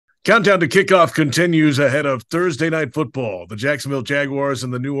Countdown to kickoff continues ahead of Thursday night football. The Jacksonville Jaguars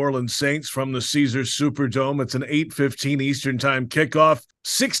and the New Orleans Saints from the Caesars Superdome. It's an 8:15 Eastern Time kickoff.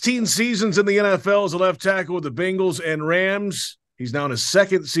 16 seasons in the NFL as a left tackle with the Bengals and Rams. He's now in his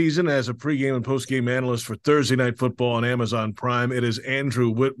second season as a pregame and postgame analyst for Thursday Night Football on Amazon Prime. It is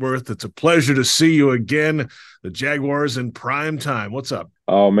Andrew Whitworth. It's a pleasure to see you again. The Jaguars in prime time. What's up?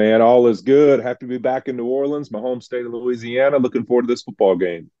 Oh man, all is good. Happy to be back in New Orleans, my home state of Louisiana. Looking forward to this football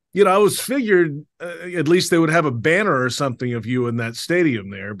game. I was figured at least they would have a banner or something of you in that stadium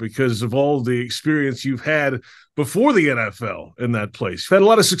there because of all the experience you've had before the NFL in that place. You've had a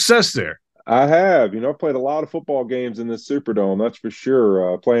lot of success there. I have, I've played a lot of football games in this Superdome, that's for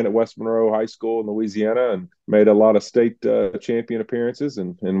sure. Playing at West Monroe High School in Louisiana and made a lot of state champion appearances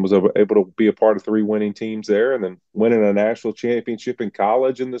and was able to be a part of three winning teams there and then winning a national championship in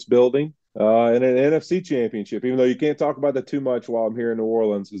college in this building and an NFC championship, even though you can't talk about that too much while I'm here in New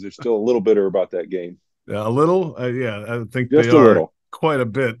Orleans because they're still a little bitter about that game. A little? Yeah, I think they Just a are little. quite a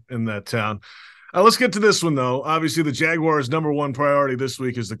bit in that town. Let's get to this one, though. Obviously, the Jaguars' number one priority this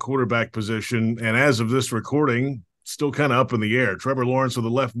week is the quarterback position. And as of this recording, still kind of up in the air. Trevor Lawrence with a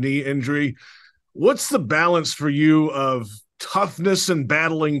left knee injury. What's the balance for you of toughness and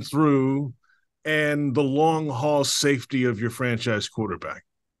battling through and the long haul safety of your franchise quarterback?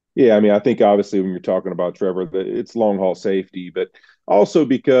 Yeah, I think obviously when you're talking about Trevor, it's long haul safety, but also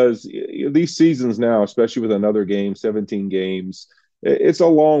because these seasons now, especially with another game, 17 games, it's a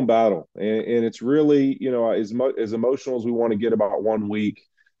long battle, and it's really as much as emotional as we want to get about 1 week.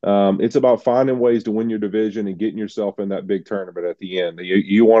 It's about finding ways to win your division and getting yourself in that big tournament at the end.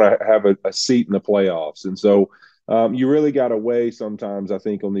 You want to have a seat in the playoffs, and so you really got to weigh sometimes. I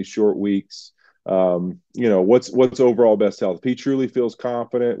think on these short weeks. What's overall best health. If he truly feels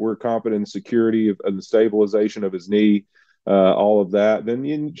confident, we're confident in the security of the stabilization of his knee, all of that,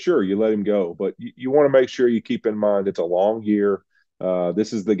 then sure, you let him go. But you want to make sure you keep in mind it's a long year.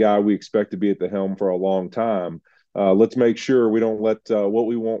 This is the guy we expect to be at the helm for a long time. Let's make sure we don't let what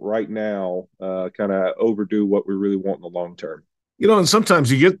we want right now kind of overdo what we really want in the long term. And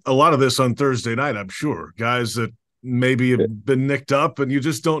sometimes you get a lot of this on Thursday night, I'm sure. Guys that maybe have been nicked up and you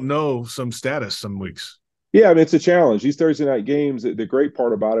just don't know some status some weeks. Yeah, it's a challenge. These Thursday night games, the great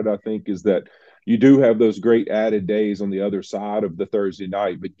part about it, I think, is that you do have those great added days on the other side of the Thursday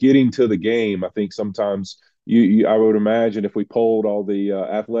night. But getting to the game, I think sometimes I would imagine if we polled all the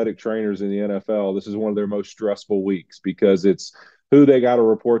athletic trainers in the NFL, this is one of their most stressful weeks because it's who they got to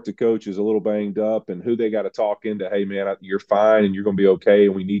report to coach is a little banged up and who they got to talk into, hey, man, you're fine and you're going to be okay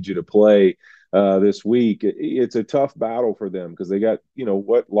and we need you to play this week. It's a tough battle for them because they got,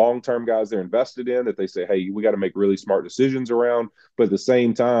 what long-term guys they're invested in that they say, hey, we got to make really smart decisions around. But at the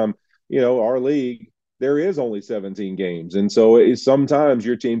same time, our league, there is only 17 games. And so sometimes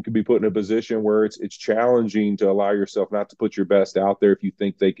your team could be put in a position where it's challenging to allow yourself not to put your best out there if you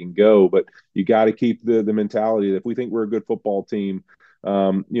think they can go. But you got to keep the mentality that if we think we're a good football team,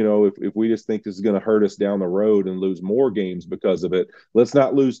 if we just think this is going to hurt us down the road and lose more games because of it, let's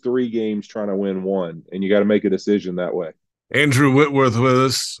not lose 3 games trying to win one. And you got to make a decision that way. Andrew Whitworth with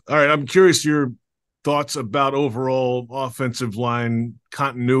us. All right, I'm curious your thoughts about overall offensive line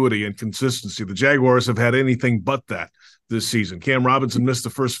continuity and consistency. The Jaguars have had anything but that this season. Cam Robinson missed the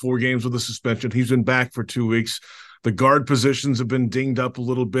first 4 games with a suspension. He's been back for 2 weeks. The guard positions have been dinged up a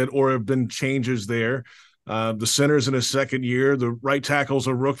little bit or have been changes there. The center's in his second year. The right tackle's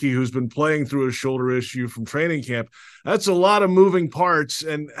a rookie who's been playing through a shoulder issue from training camp. That's a lot of moving parts.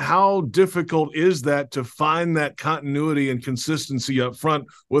 And how difficult is that to find that continuity and consistency up front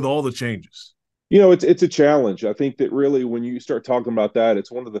with all the changes? It's a challenge. I think that really when you start talking about that,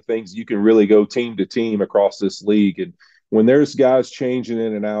 it's one of the things you can really go team to team across this league. And when there's guys changing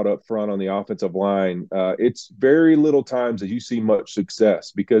in and out up front on the offensive line, it's very little times that you see much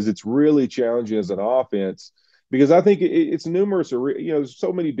success because it's really challenging as an offense. Because I think it's numerous, there's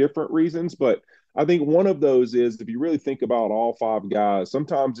so many different reasons, but I think one of those is if you really think about all 5 guys,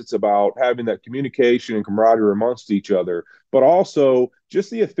 sometimes it's about having that communication and camaraderie amongst each other, but also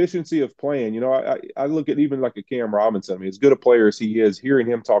just the efficiency of playing. I look at even like a Cam Robinson. As good a player as he is, hearing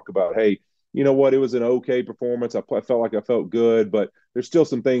him talk about, hey, you know what, it was an okay performance. I felt like I felt good, but there's still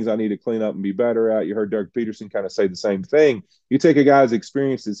some things I need to clean up and be better at. You heard Doug Peterson kind of say the same thing. You take a guy as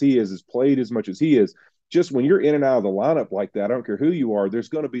experienced as he is, has played as much as he is, just when you're in and out of the lineup like that, I don't care who you are, there's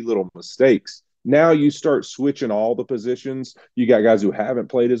going to be little mistakes. Now you start switching all the positions. You got guys who haven't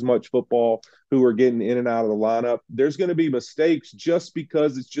played as much football who are getting in and out of the lineup. There's going to be mistakes just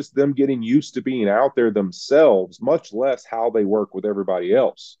because it's just them getting used to being out there themselves, much less how they work with everybody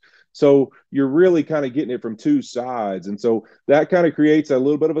else. So you're really kind of getting it from two sides. And so that kind of creates a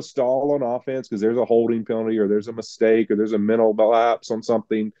little bit of a stall on offense because there's a holding penalty or there's a mistake or there's a mental lapse on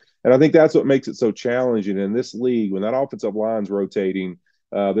something. And I think that's what makes it so challenging in this league. When that offensive line's rotating,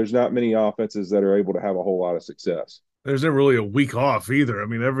 there's not many offenses that are able to have a whole lot of success. There's never really a week off either. I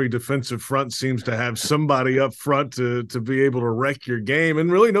mean, every defensive front seems to have somebody up front to be able to wreck your game,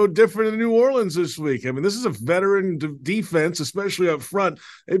 and really no different in New Orleans this week. I mean, this is a veteran defense, especially up front.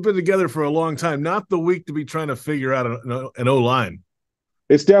 They've been together for a long time. Not the week to be trying to figure out an O-line.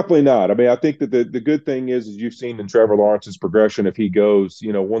 It's definitely not. I mean, I think that the good thing is you've seen in Trevor Lawrence's progression, if he goes,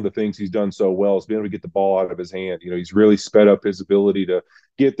 one of the things he's done so well is being able to get the ball out of his hand. He's really sped up his ability to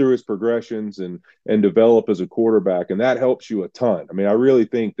get through his progressions and develop as a quarterback, and that helps you a ton. I mean, I really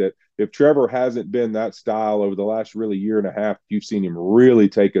think that if Trevor hasn't been that style over the last really year and a half, you've seen him really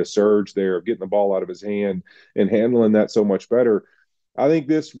take a surge there of getting the ball out of his hand and handling that so much better. I think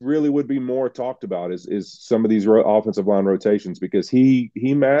this really would be more talked about is some of these offensive line rotations because he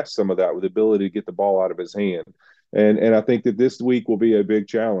masked some of that with the ability to get the ball out of his hand, and I think that this week will be a big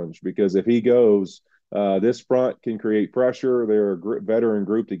challenge because if he goes, this front can create pressure. They're a veteran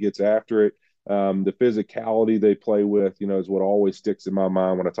group that gets after it. The physicality they play with, is what always sticks in my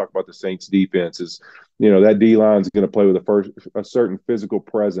mind when I talk about the Saints defense is, that D line is going to play with a certain physical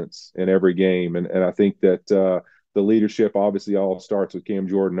presence in every game. And I think that, the leadership obviously all starts with Cam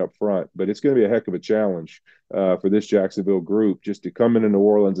Jordan up front, but it's going to be a heck of a challenge for this Jacksonville group just to come into New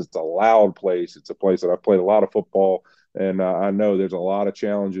Orleans. It's a loud place. It's a place that I've played a lot of football, and I know there's a lot of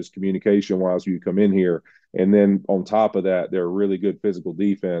challenges communication-wise when you come in here. And then on top of that, they're a really good physical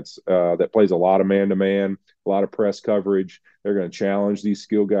defense that plays a lot of man-to-man, a lot of press coverage. They're going to challenge these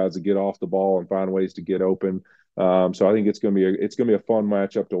skill guys to get off the ball and find ways to get open. So I think it's going to be a fun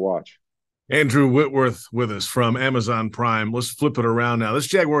matchup to watch. Andrew Whitworth with us from Amazon Prime. Let's flip it around now. This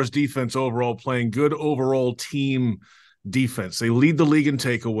Jaguars defense overall playing good overall team defense. They lead the league in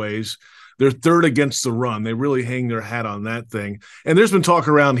takeaways. They're third against the run. They really hang their hat on that thing. And there's been talk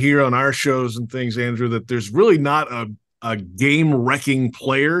around here on our shows and things, Andrew, that there's really not a game-wrecking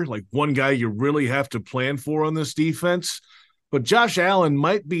player, like one guy you really have to plan for on this defense. But Josh Allen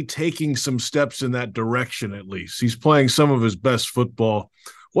might be taking some steps in that direction at least. He's playing some of his best football.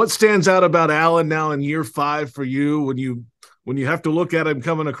 What stands out about Allen now in year 5 for you when you have to look at him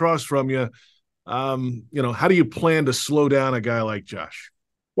coming across from you? How do you plan to slow down a guy like Josh?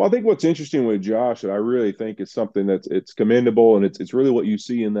 Well, I think what's interesting with Josh, and I really think is something it's commendable, and it's really what you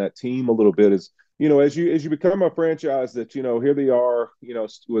see in that team a little bit is, as you become a franchise that, here they are,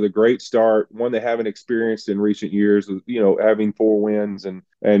 with a great start, one they haven't experienced in recent years, having 4 wins and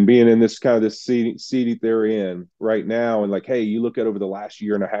being in this kind of this seat they're in right now. And like, hey, you look at over the last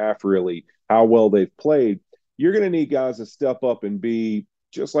year and a half, really, how well they've played. You're going to need guys to step up and be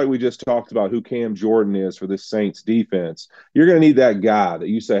just like we just talked about who Cam Jordan is for this Saints defense. You're going to need that guy that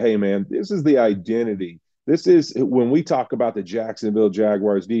you say, hey, man, this is the identity. This is when we talk about the Jacksonville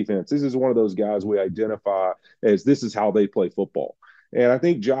Jaguars defense, this is one of those guys we identify as this is how they play football. And I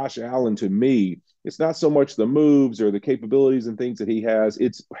think Josh Allen, to me, it's not so much the moves or the capabilities and things that he has.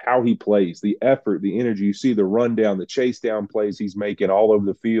 It's how he plays, the effort, the energy. You see the rundown, the chase down plays he's making all over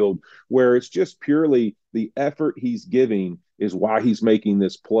the field, where it's just purely the effort he's giving is why he's making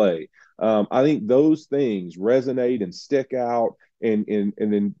this play. I think those things resonate and stick out. And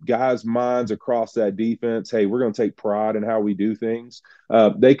in guys' minds across that defense, hey, we're going to take pride in how we do things.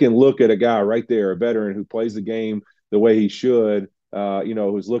 They can look at a guy right there, a veteran who plays the game the way he should,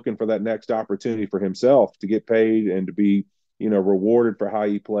 who's looking for that next opportunity for himself to get paid and to be, rewarded for how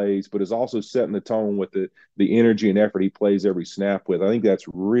he plays, but is also setting the tone with the energy and effort he plays every snap with. I think that's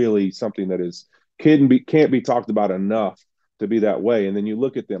really something that can't be talked about enough to be that way. And then you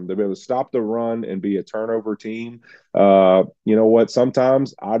look at them, they'll be able to stop the run and be a turnover team. You know what?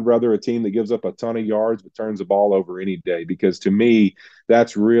 Sometimes I'd rather a team that gives up a ton of yards but turns the ball over any day, because to me,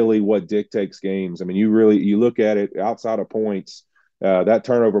 that's really what dictates games. I mean, you look at it outside of points, that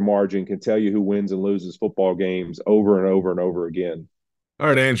turnover margin can tell you who wins and loses football games over and over and over again. All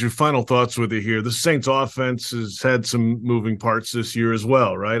right, Andrew, final thoughts with you here. The Saints offense has had some moving parts this year as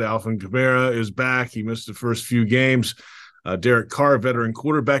well, right? Alvin Kamara is back. He missed the first few games. Derek Carr, veteran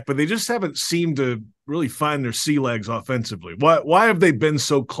quarterback, but they just haven't seemed to really find their sea legs offensively. Why have they been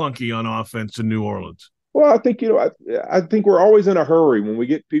so clunky on offense in New Orleans? Well, I think, I think we're always in a hurry when we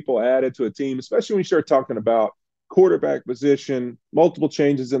get people added to a team, especially when you start talking about quarterback position, multiple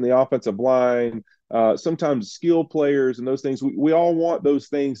changes in the offensive line, sometimes skill players and those things. We all want those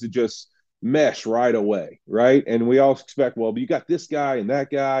things to just mesh right away, right? And we all expect, well, you got this guy and that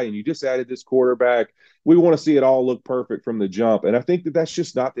guy, and you just added this quarterback. We want to see it all look perfect from the jump. And I think that that's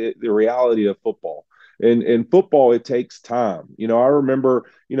just not the reality of football. And in football, it takes time. I remember,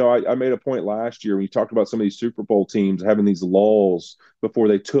 I made a point last year when you talked about some of these Super Bowl teams having these lulls before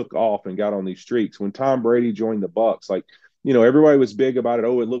they took off and got on these streaks. When Tom Brady joined the Bucks, like, everybody was big about it.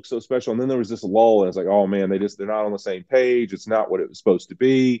 Oh, it looks so special. And then there was this lull, and it's like, oh man, they're not on the same page. It's not what it was supposed to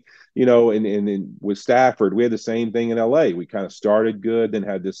be. And with Stafford, we had the same thing in LA. We kind of started good, then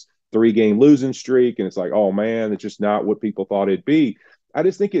had this 3-game losing streak, and it's like, oh man, it's just not what people thought it'd be. I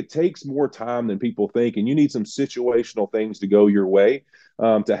just think it takes more time than people think, and you need some situational things to go your way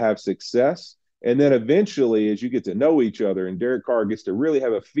to have success. And then eventually, as you get to know each other, and Derek Carr gets to really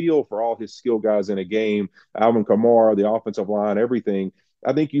have a feel for all his skill guys in a game, Alvin Kamara, the offensive line, everything,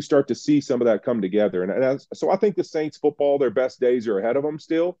 I think you start to see some of that come together. So I think the Saints football, their best days are ahead of them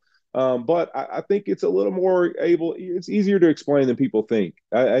still. But I think it's a little more it's easier to explain than people think.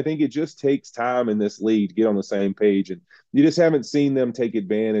 I think it just takes time in this league to get on the same page. And you just haven't seen them take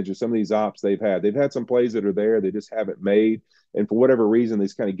advantage of some of these ops they've had. They've had some plays that are there, they just haven't made. And for whatever reason, they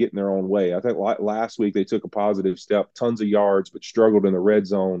just kind of get in their own way. I think last week they took a positive step, tons of yards, but struggled in the red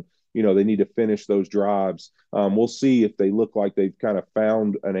zone. They need to finish those drives. We'll see if they look like they've kind of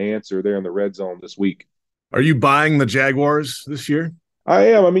found an answer there in the red zone this week. Are you buying the Jaguars this year? I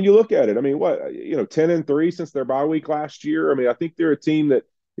am. I mean, you look at it. I mean, 10-3 since their bye week last year. I mean, I think they're a team that,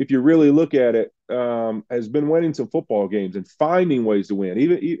 if you really look at it, has been winning some football games and finding ways to win.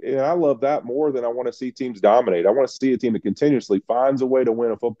 And I love that more than I want to see teams dominate. I want to see a team that continuously finds a way to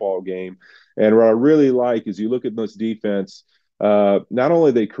win a football game. And what I really like is you look at this defense. Not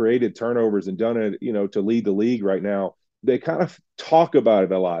only they created turnovers and done it, to lead the league right now, they kind of talk about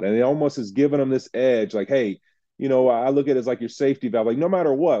it a lot, and it almost has given them this edge. Like, hey, I look at it as like your safety valve. Like, no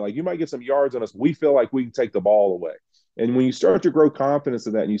matter what, like, you might get some yards on us, we feel like we can take the ball away. And when you start to grow confidence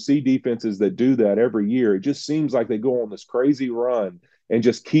in that, and you see defenses that do that every year, it just seems like they go on this crazy run and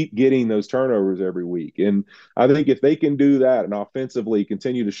just keep getting those turnovers every week. And I think if they can do that and offensively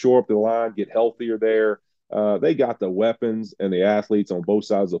continue to shore up the line, get healthier there, they got the weapons and the athletes on both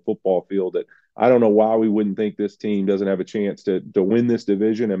sides of the football field that I don't know why we wouldn't think this team doesn't have a chance to win this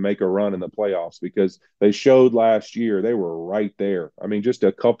division and make a run in the playoffs, because they showed last year they were right there. I mean, just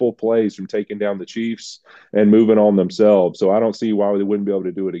a couple plays from taking down the Chiefs and moving on themselves. So I don't see why they wouldn't be able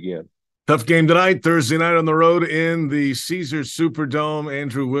to do it again. Tough game tonight, Thursday night on the road in the Caesars Superdome.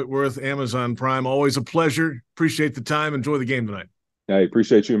 Andrew Whitworth, Amazon Prime. Always a pleasure. Appreciate the time. Enjoy the game tonight. Hey,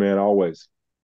 appreciate you, man, always.